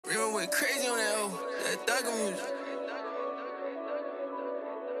done went crazy on that hoe. That thugger music.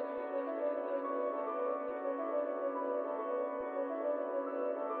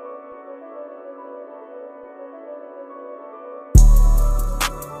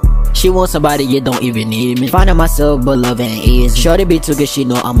 She want somebody, you don't even need me. Finding myself, but love ain't easy. Shorty be too good, she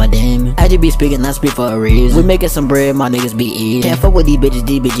know I'm a demon. I just be speaking, I speak for a reason. We making some bread, my niggas be eating. Can't fuck with these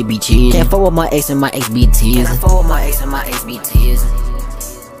bitches be cheating. Can't fuck with my ex and my ex be teasing. Can't fuck with my ex and my ex be teasing.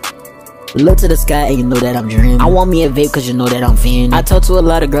 Look to the sky and you know that I'm dreaming. I want me a vape cause you know that I'm fiending. I talk to a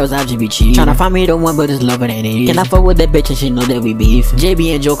lot of girls, I just be cheating. Tryna find me the one, but it's love, it ain't easy. Can I fuck with that bitch and she know that we beefing?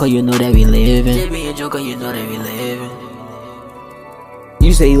 JB and Joker, you know that we living. JB and Joker, you know that we living.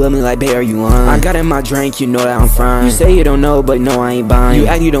 You say you love me like, babe, are you lying? I got in my drink, you know that I'm frying. You say you don't know, but no, I ain't buying. You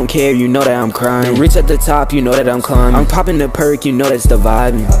act you don't care, you know that I'm crying. Reach at the top, you know that I'm climbing. I'm popping the perk, you know that's the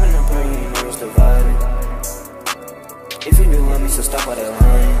vibing. If you do love me, so stop all that lying.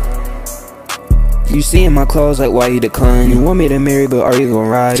 You see in my clothes, like, why you decline? You want me to marry, but are you gon'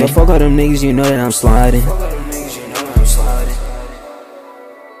 ride it? So fuck all them niggas, you know that I'm sliding.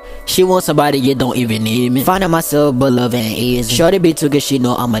 She want somebody, you don't even need me. Finding myself, but love ain't easy. Shorty be too good, she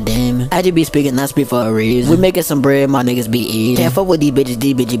know I'm a demon. I just be speaking, I speak for a reason. We making some bread, my niggas be eating. Can't fuck with these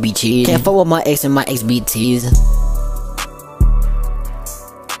bitches be cheating. Can't fuck with my ex and my ex be teasing.